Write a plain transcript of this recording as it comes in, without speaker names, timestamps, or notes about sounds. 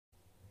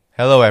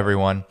Hello,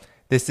 everyone.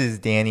 This is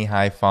Danny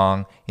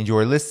Haiphong, and you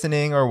are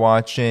listening or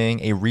watching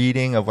a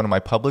reading of one of my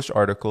published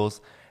articles,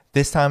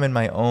 this time in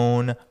my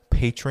own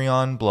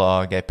Patreon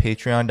blog at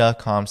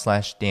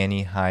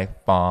patreon.com/Danny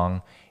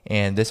Haiphong.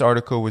 And this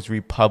article was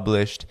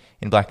republished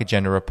in Black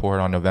Agenda Report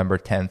on November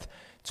 10th,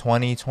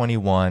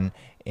 2021,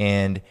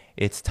 and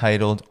it's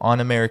titled On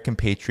American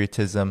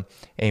Patriotism,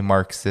 a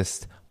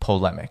Marxist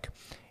Polemic.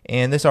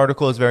 And this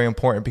article is very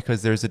important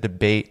because there's a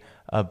debate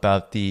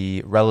about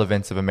the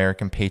relevance of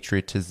American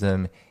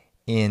patriotism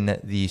in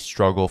the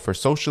struggle for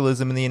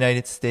socialism in the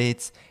United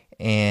States.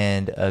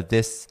 And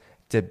this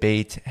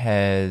debate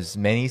has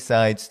many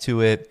sides to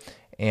it.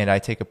 And I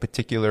take a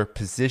particular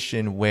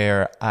position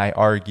where I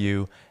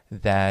argue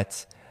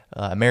that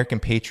American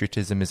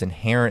patriotism is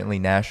inherently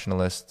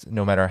nationalist,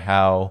 no matter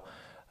how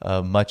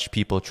much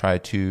people try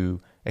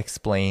to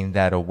explain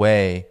that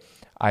away.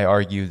 I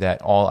argue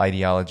that all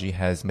ideology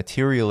has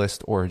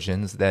materialist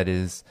origins, that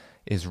is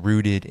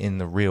rooted in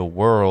the real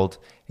world,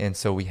 and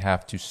so we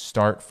have to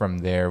start from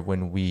there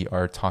when we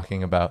are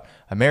talking about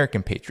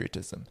American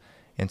patriotism.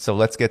 And so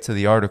let's get to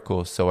the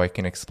article so I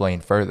can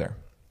explain further.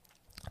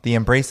 The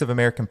embrace of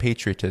American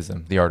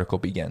patriotism, the article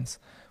begins,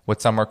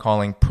 what some are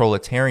calling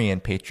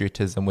proletarian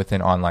patriotism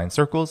within online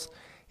circles,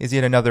 is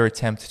yet another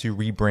attempt to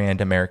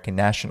rebrand American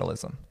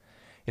nationalism.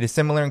 It is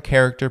similar in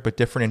character but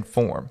different in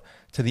form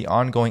to the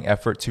ongoing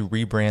effort to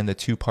rebrand the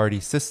two-party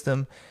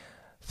system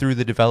through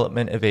the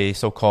development of a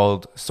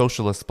so-called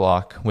socialist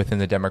bloc within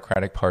the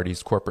Democratic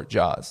Party's corporate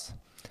jaws.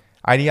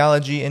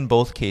 Ideology in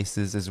both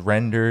cases is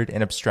rendered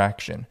an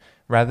abstraction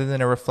rather than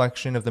a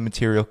reflection of the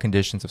material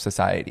conditions of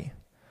society.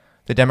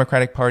 The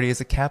Democratic Party is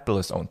a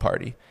capitalist-owned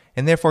party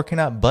and therefore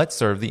cannot but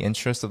serve the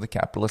interests of the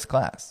capitalist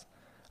class.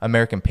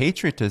 American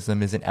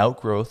patriotism is an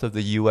outgrowth of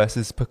the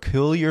U.S.'s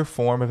peculiar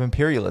form of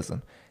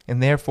imperialism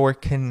and therefore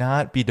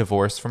cannot be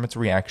divorced from its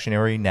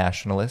reactionary,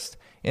 nationalist,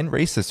 and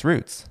racist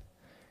roots.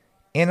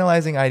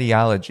 Analyzing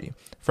ideology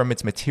from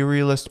its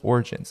materialist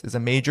origins is a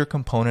major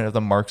component of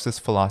the Marxist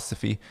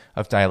philosophy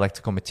of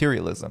dialectical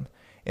materialism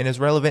and is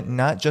relevant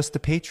not just to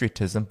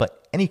patriotism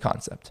but any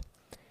concept.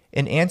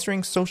 In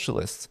answering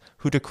socialists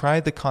who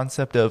decried the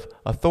concept of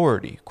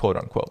authority, quote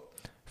unquote,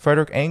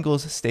 Frederick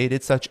Engels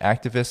stated such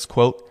activists,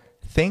 quote,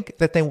 think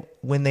that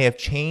when they have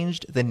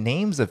changed the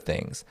names of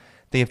things,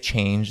 they have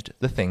changed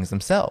the things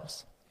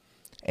themselves.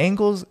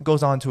 Engels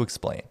goes on to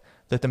explain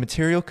that the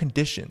material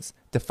conditions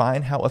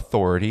define how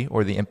authority,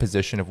 or the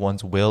imposition of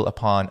one's will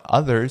upon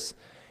others,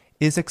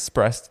 is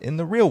expressed in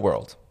the real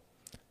world.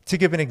 To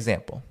give an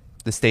example,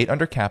 the state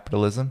under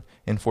capitalism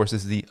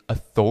enforces the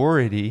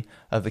authority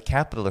of the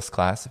capitalist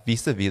class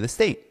vis-a-vis the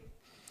state.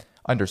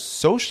 Under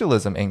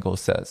socialism,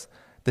 Engels says,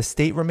 the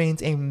state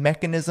remains a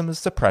mechanism of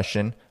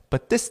suppression,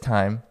 but this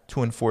time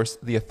to enforce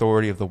the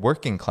authority of the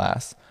working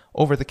class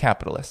over the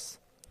capitalists.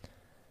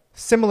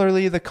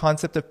 Similarly, the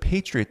concept of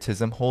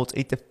patriotism holds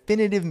a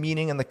definitive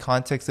meaning in the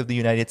context of the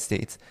United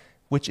States,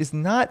 which is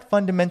not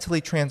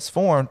fundamentally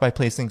transformed by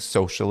placing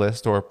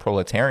socialist or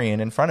proletarian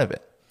in front of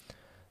it.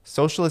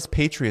 Socialist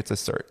patriots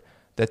assert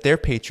that their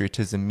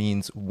patriotism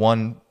means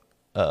one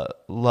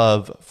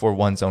love for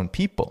one's own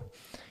people,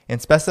 and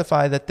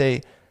specify that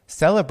they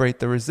celebrate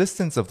the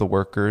resistance of the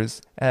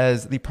workers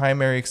as the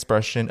primary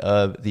expression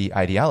of the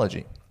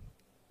ideology.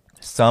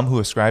 Some who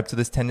ascribe to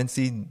this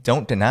tendency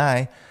don't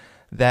deny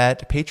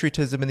that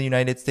patriotism in the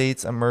United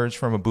States emerged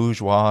from a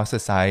bourgeois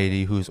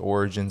society whose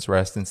origins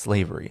rest in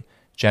slavery,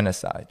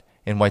 genocide,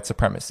 and white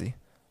supremacy,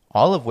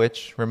 all of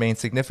which remain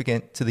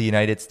significant to the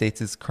United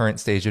States' current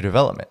stage of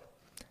development.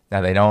 Now,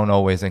 they don't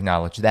always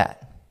acknowledge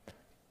that,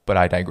 but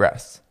I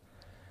digress.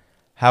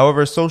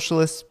 However,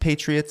 socialist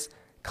patriots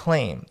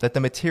claim that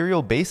the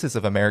material basis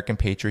of American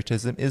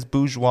patriotism is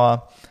bourgeois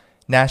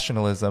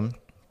nationalism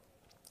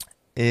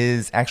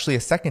is actually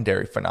a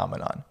secondary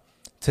phenomenon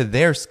to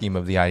their scheme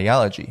of the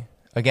ideology.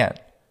 Again,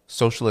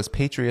 socialist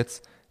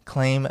patriots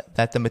claim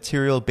that the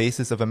material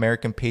basis of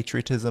American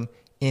patriotism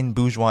in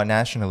bourgeois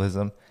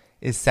nationalism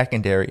is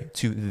secondary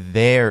to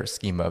their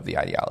schema of the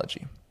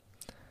ideology.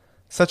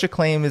 Such a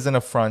claim is an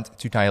affront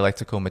to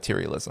dialectical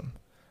materialism.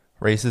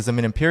 Racism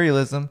and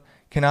imperialism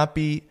cannot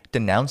be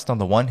denounced on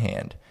the one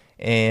hand,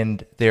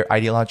 and their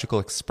ideological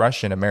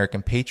expression,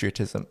 American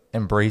patriotism,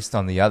 embraced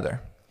on the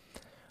other.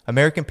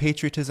 American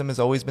patriotism has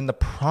always been the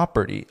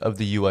property of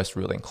the U.S.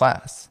 ruling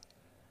class.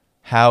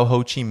 How Ho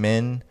Chi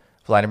Minh,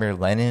 Vladimir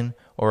Lenin,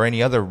 or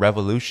any other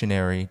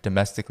revolutionary,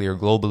 domestically or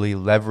globally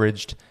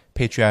leveraged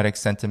patriotic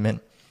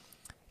sentiment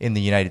in the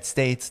United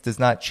States does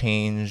not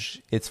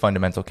change its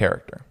fundamental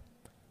character.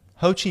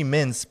 Ho Chi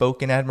Minh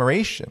spoke in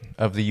admiration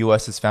of the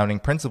U.S.'s founding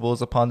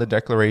principles upon the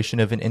declaration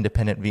of an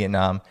independent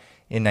Vietnam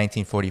in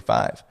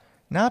 1945,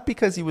 not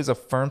because he was a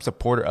firm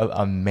supporter of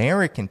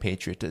American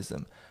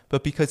patriotism,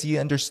 but because he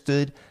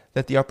understood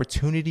that the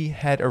opportunity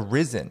had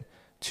arisen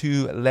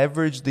to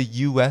leverage the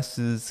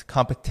U.S.'s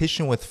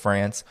competition with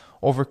France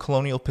over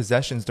colonial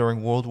possessions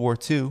during World War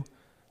II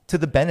to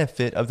the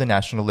benefit of the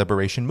national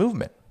liberation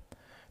movement.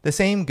 The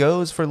same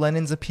goes for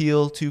Lenin's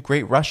appeal to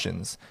Great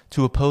Russians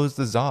to oppose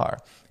the Tsar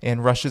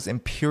and Russia's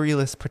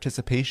imperialist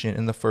participation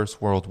in the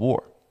First World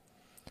War.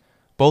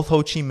 Both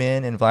Ho Chi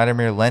Minh and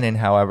Vladimir Lenin,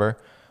 however,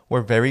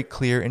 were very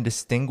clear in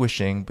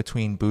distinguishing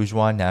between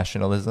bourgeois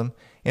nationalism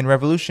and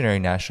revolutionary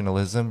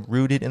nationalism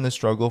rooted in the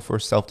struggle for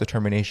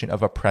self-determination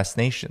of oppressed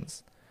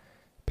nations.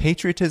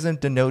 Patriotism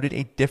denoted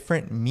a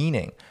different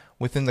meaning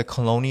within the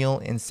colonial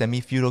and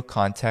semi-feudal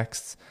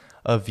contexts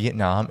of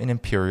Vietnam and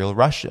Imperial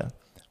Russia,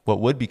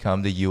 what would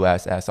become the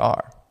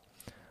USSR.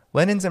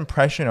 Lenin's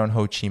impression on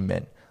Ho Chi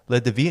Minh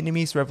led the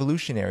Vietnamese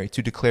revolutionary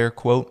to declare,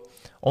 quote,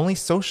 "Only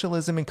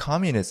socialism and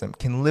communism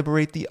can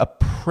liberate the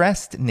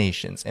oppressed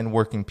nations and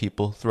working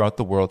people throughout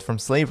the world from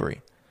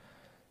slavery."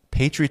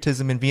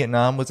 Patriotism in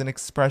Vietnam was an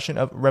expression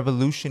of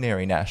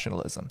revolutionary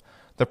nationalism,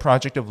 the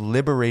project of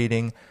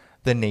liberating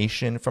the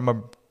nation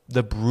from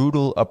the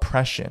brutal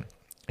oppression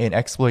and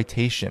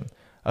exploitation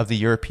of the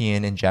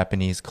European and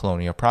Japanese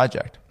colonial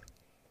project.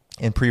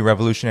 In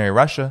pre-revolutionary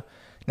Russia,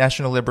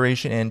 national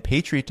liberation and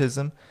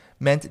patriotism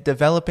meant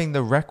developing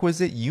the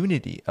requisite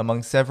unity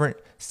among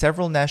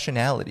several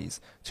nationalities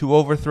to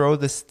overthrow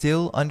the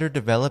still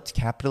underdeveloped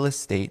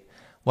capitalist state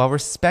while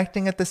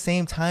respecting at the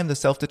same time the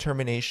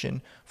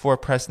self-determination for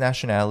oppressed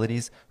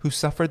nationalities who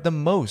suffered the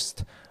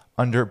most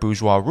under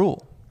bourgeois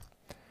rule.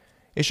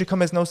 It should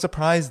come as no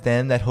surprise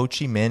then that Ho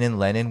Chi Minh and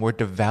Lenin were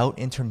devout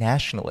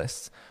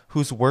internationalists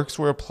whose works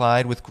were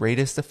applied with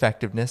greatest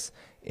effectiveness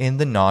in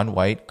the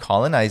non-white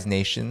colonized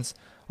nations,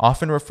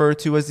 often referred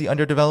to as the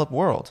underdeveloped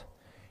world.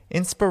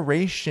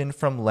 Inspiration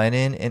from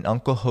Lenin and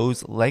Uncle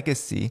Ho's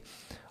legacy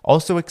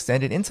also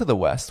extended into the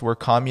West, where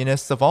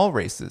communists of all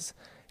races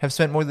have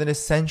spent more than a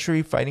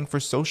century fighting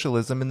for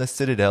socialism in the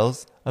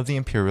citadels of the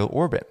imperial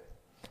orbit.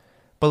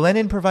 But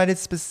Lenin provided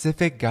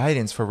specific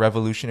guidance for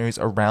revolutionaries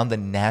around the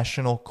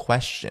national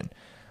question,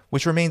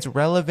 which remains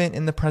relevant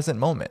in the present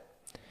moment.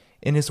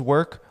 In his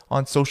work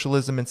on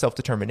socialism and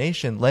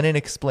self-determination, Lenin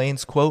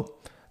explains,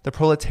 quote, "The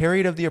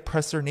proletariat of the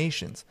oppressor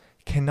nations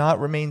cannot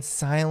remain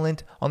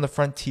silent on the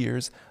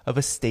frontiers of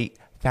a state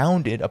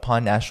founded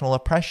upon national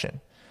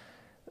oppression,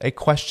 a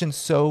question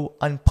so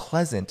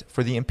unpleasant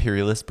for the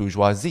imperialist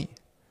bourgeoisie.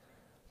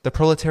 The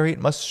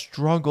proletariat must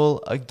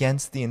struggle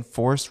against the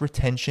enforced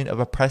retention of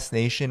oppressed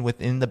nation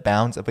within the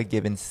bounds of a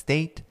given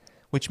state,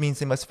 which means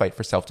they must fight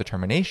for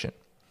self-determination.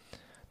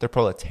 The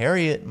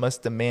proletariat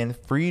must demand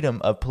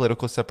freedom of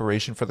political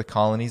separation for the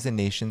colonies and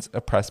nations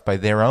oppressed by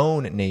their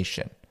own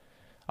nation.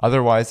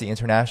 Otherwise, the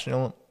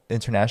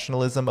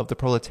internationalism of the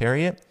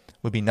proletariat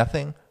would be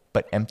nothing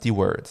but empty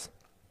words."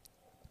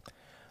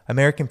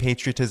 American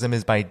patriotism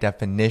is by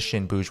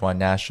definition bourgeois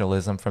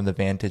nationalism from the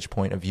vantage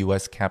point of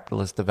U.S.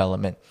 capitalist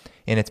development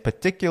in its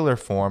particular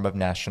form of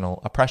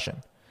national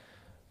oppression.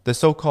 The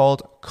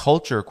so-called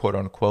culture,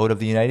 quote-unquote, of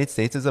the United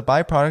States is a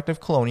byproduct of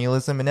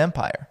colonialism and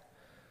empire.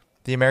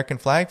 The American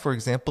flag, for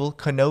example,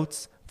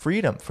 connotes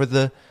freedom for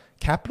the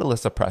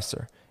capitalist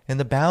oppressor and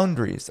the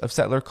boundaries of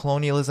settler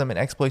colonialism and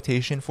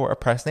exploitation for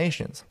oppressed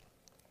nations.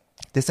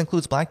 This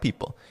includes black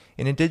people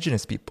and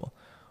indigenous people,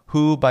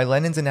 who, by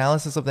Lenin's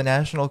analysis of the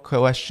national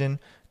question,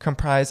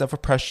 comprise of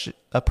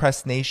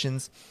oppressed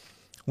nations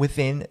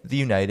within the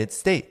United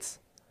States.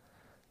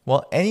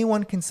 While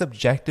anyone can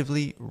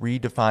subjectively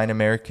redefine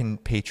American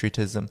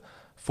patriotism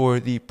for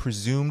the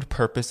presumed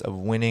purpose of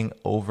winning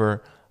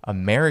over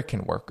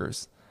American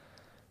workers,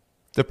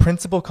 the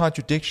principal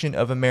contradiction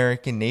of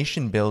American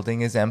nation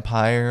building is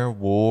empire,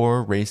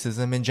 war,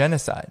 racism, and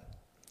genocide.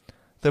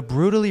 The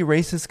brutally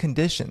racist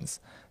conditions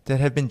that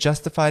have been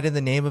justified in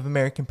the name of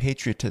American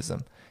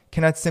patriotism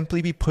cannot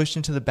simply be pushed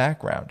into the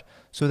background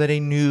so that a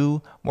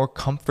new, more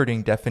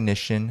comforting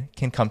definition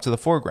can come to the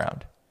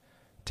foreground.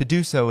 To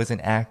do so is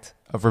an act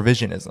of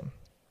revisionism.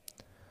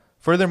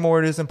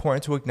 Furthermore, it is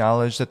important to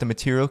acknowledge that the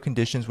material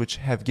conditions which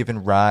have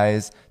given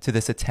rise to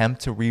this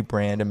attempt to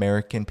rebrand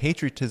American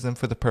patriotism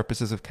for the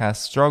purposes of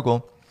caste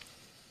struggle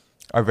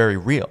are very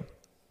real.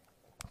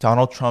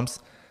 Donald Trump's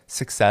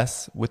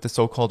success with the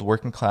so-called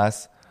working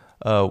class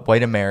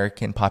white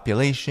American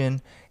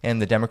population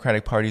and the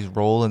Democratic Party's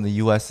role in the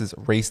U.S.'s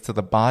race to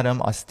the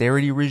bottom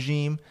austerity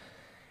regime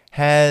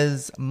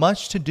has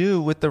much to do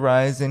with the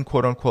rise in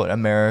quote-unquote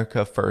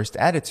America First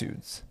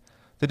attitudes.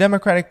 The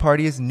Democratic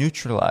Party has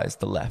neutralized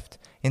the left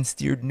and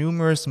steered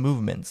numerous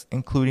movements,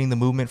 including the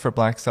movement for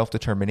black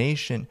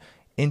self-determination,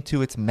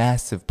 into its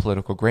massive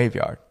political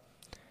graveyard.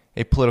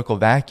 A political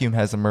vacuum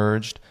has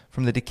emerged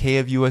from the decay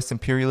of U.S.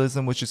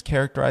 imperialism, which is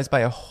characterized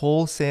by a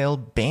wholesale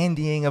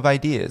bandying of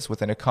ideas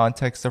within a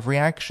context of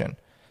reaction.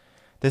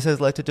 This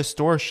has led to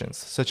distortions,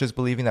 such as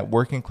believing that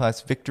working class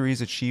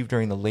victories achieved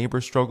during the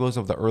labor struggles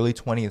of the early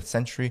 20th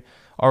century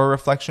are a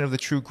reflection of the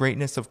true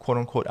greatness of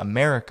quote-unquote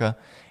America,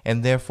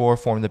 and therefore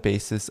form the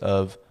basis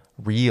of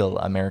real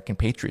American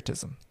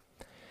patriotism.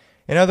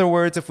 In other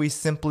words, if we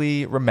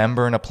simply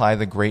remember and apply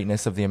the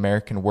greatness of the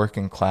American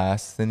working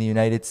class, then the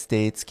United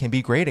States can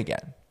be great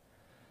again.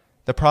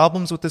 The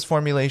problems with this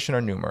formulation are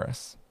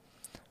numerous.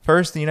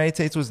 First, the United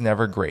States was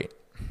never great,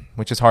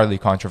 which is hardly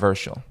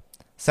controversial.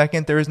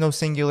 Second, there is no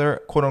singular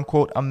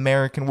quote-unquote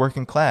American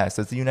working class,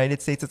 as the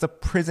United States is a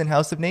prison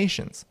house of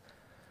nations.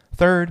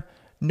 Third,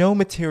 no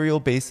material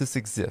basis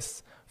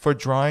exists for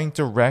drawing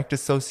direct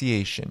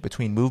association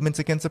between movements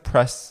against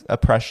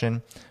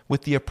oppression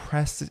with the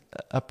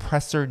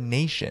oppressor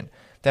nation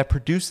that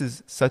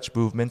produces such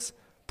movements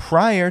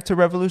prior to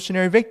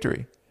revolutionary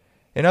victory.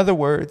 In other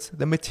words,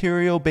 the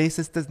material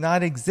basis does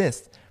not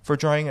exist for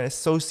drawing an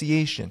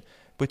association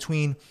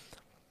between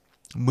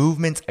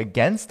movements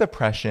against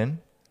oppression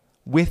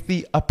with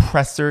the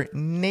oppressor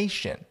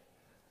nation,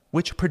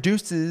 which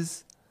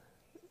produces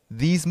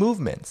these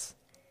movements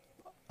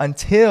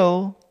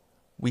until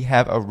we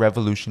have a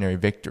revolutionary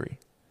victory.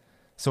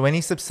 So any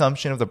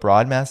subsumption of the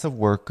broad mass of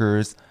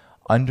workers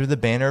under the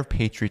banner of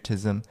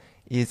patriotism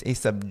is a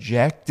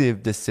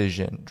subjective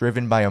decision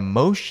driven by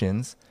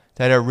emotions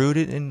that are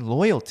rooted in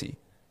loyalty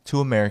to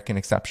American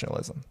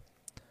exceptionalism.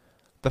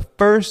 The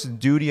first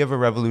duty of a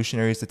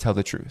revolutionary is to tell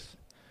the truth.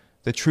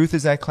 The truth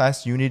is that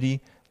class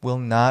unity will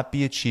not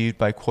be achieved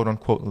by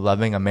quote-unquote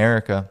loving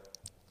America,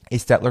 a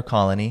settler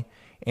colony,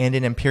 and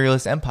an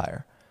imperialist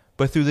empire,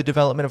 but through the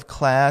development of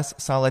class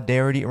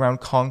solidarity around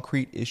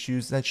concrete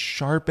issues that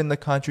sharpen the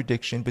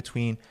contradiction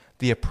between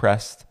the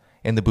oppressed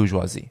and the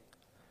bourgeoisie.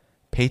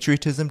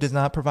 Patriotism does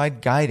not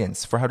provide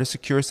guidance for how to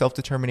secure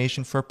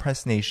self-determination for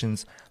oppressed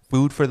nations,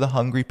 food for the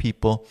hungry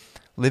people,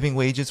 living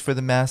wages for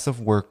the mass of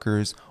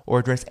workers, or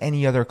address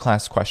any other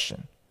class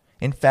question.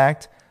 In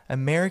fact,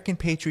 American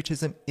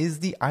patriotism is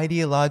the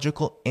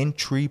ideological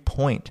entry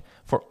point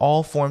for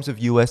all forms of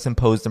U.S.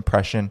 imposed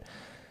oppression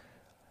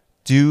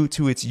due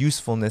to its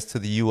usefulness to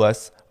the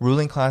U.S.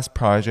 ruling class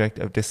project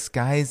of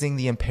disguising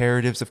the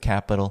imperatives of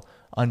capital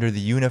under the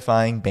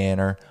unifying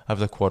banner of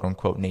the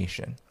quote-unquote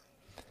nation.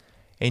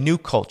 A new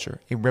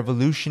culture, a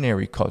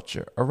revolutionary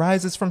culture,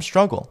 arises from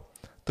struggle.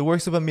 The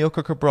works of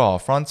Amilcar Cabral,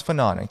 Frantz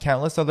Fanon, and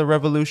countless other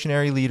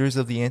revolutionary leaders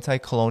of the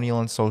anti-colonial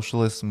and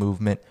socialist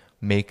movement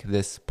make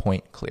this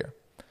point clear.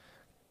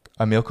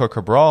 Amilcar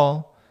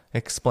Cabral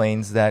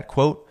explains that,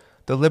 quote,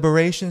 the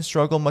liberation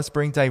struggle must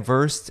bring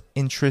diverse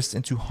interests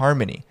into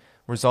harmony,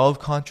 resolve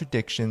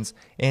contradictions,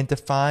 and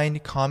define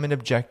common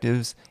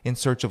objectives in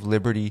search of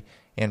liberty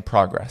and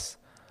progress.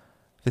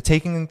 The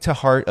taking to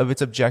heart of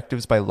its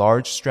objectives by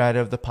large strata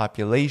of the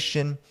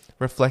population,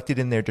 reflected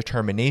in their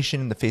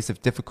determination in the face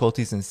of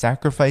difficulties and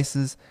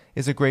sacrifices,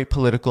 is a great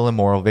political and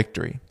moral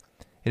victory.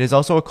 It is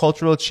also a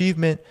cultural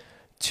achievement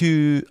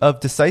of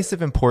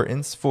decisive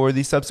importance for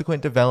the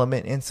subsequent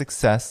development and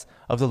success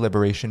of the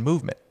liberation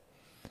movement.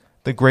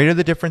 The greater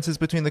the differences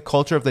between the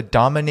culture of the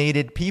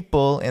dominated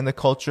people and the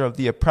culture of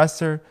the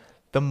oppressor,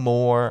 the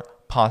more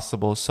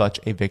possible such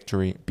a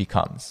victory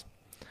becomes.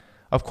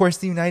 Of course,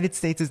 the United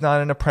States is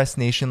not an oppressed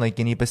nation like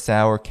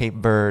Guinea-Bissau or Cape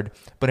Verde,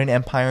 but an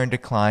empire in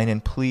decline.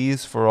 And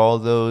please, for all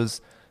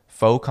those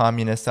faux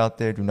communists out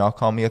there, do not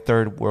call me a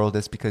third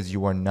worldist because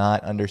you are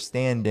not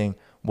understanding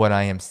what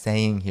I am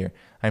saying here.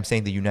 I'm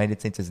saying the United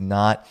States is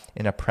not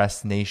an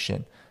oppressed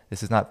nation.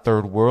 This is not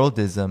third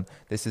worldism.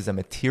 This is a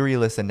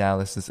materialist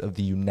analysis of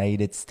the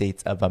United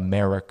States of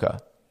America,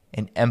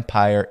 an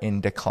empire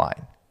in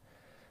decline.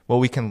 What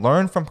we can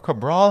learn from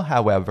Cabral,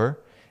 however,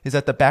 is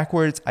that the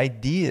backwards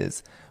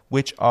ideas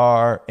which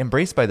are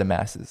embraced by the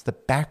masses,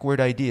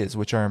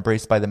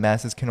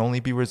 can only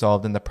be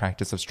resolved in the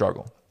practice of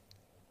struggle.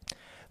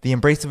 The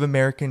embrace of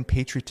American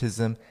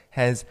patriotism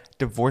has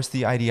divorced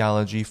the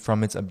ideology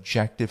from its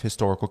objective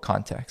historical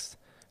context.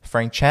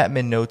 Frank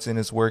Chapman notes in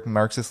his work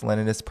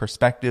Marxist-Leninist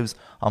Perspectives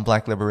on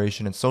Black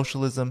Liberation and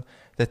Socialism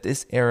that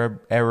this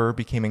error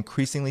became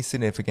increasingly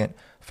significant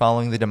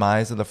following the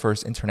demise of the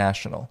First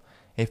International,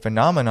 a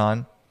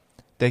phenomenon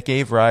that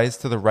gave rise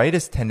to the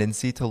rightist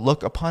tendency to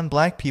look upon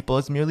black people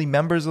as merely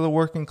members of the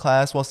working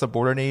class while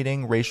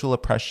subordinating racial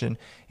oppression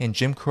and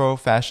Jim Crow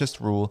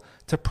fascist rule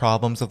to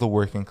problems of the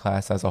working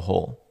class as a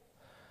whole.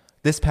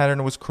 This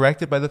pattern was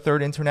corrected by the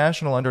Third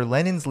International under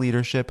Lenin's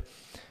leadership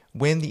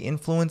when the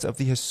influence of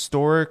the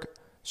historic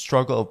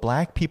struggle of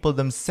black people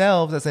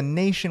themselves as a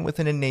nation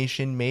within a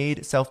nation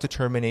made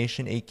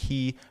self-determination a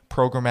key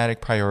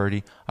programmatic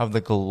priority of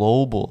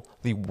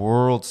the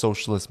world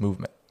socialist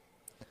movement.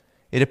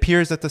 It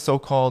appears that the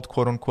so-called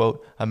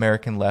quote-unquote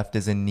American left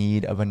is in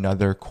need of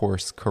another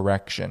course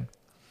correction.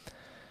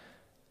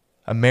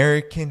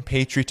 American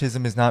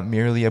patriotism is not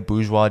merely a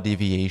bourgeois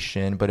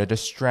deviation, but a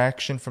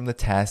distraction from the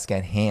task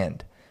at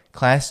hand.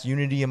 Class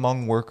unity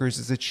among workers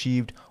is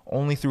achieved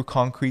only through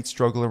concrete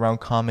struggle around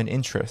common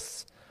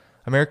interests.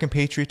 American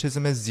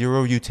patriotism has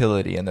zero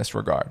utility in this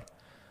regard.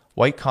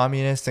 White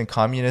communists and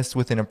communists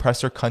within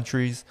oppressor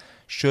countries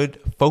should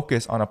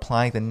focus on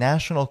applying the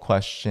national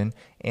question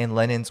and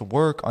Lenin's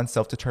work on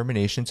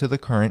self-determination to the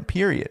current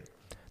period.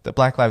 The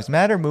Black Lives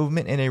Matter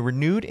movement and a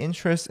renewed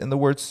interest in the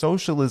word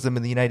socialism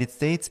in the United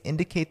States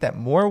indicate that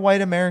more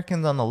white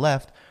Americans on the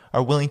left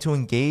are willing to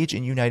engage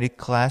in united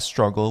class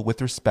struggle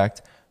with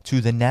respect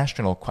to the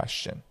national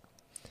question.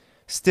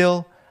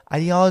 Still,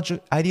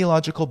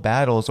 ideological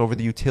battles over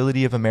the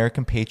utility of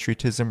American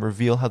patriotism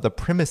reveal how the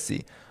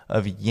primacy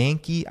of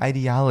Yankee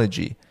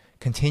ideology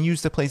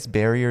continues to place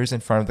barriers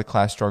in front of the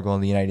class struggle in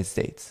the United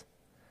States.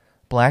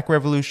 Black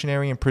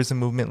revolutionary and prison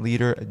movement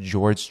leader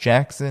George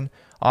Jackson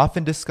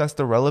often discussed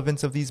the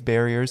relevance of these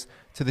barriers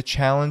to the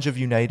challenge of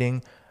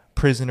uniting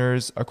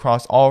prisoners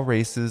across all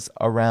races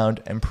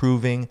around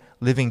improving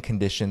living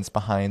conditions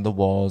behind the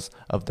walls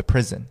of the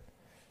prison.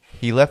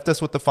 He left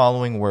us with the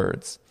following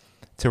words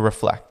to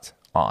reflect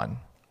on.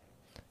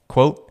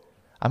 Quote,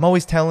 "I'm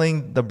always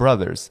telling the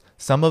brothers,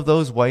 some of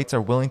those whites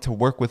are willing to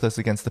work with us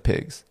against the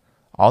pigs.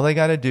 All they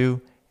got to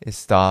do is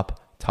stop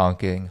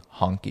talking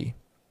honky."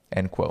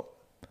 End quote.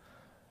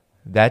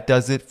 That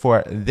does it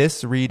for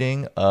this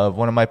reading of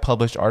one of my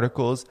published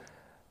articles,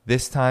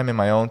 this time in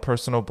my own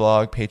personal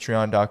blog,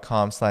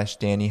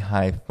 patreon.com/Danny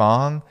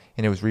Haiphong,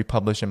 and it was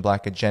republished in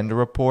Black Agenda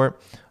Report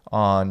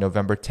on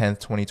November 10th,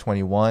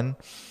 2021.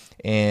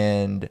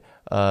 And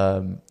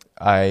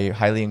I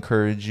highly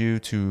encourage you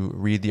to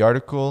read the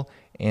article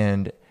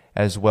and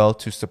as well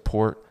to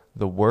support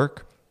the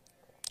work.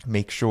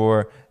 Make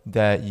sure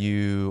that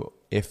you,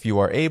 if you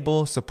are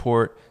able,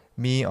 support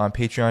me on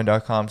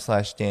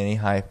patreon.com/Danny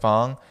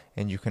Haiphong.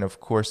 And you can, of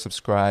course,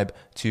 subscribe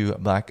to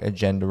Black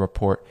Agenda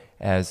Report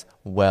as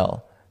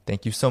well.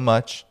 Thank you so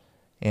much.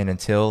 And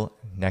until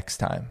next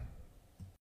time.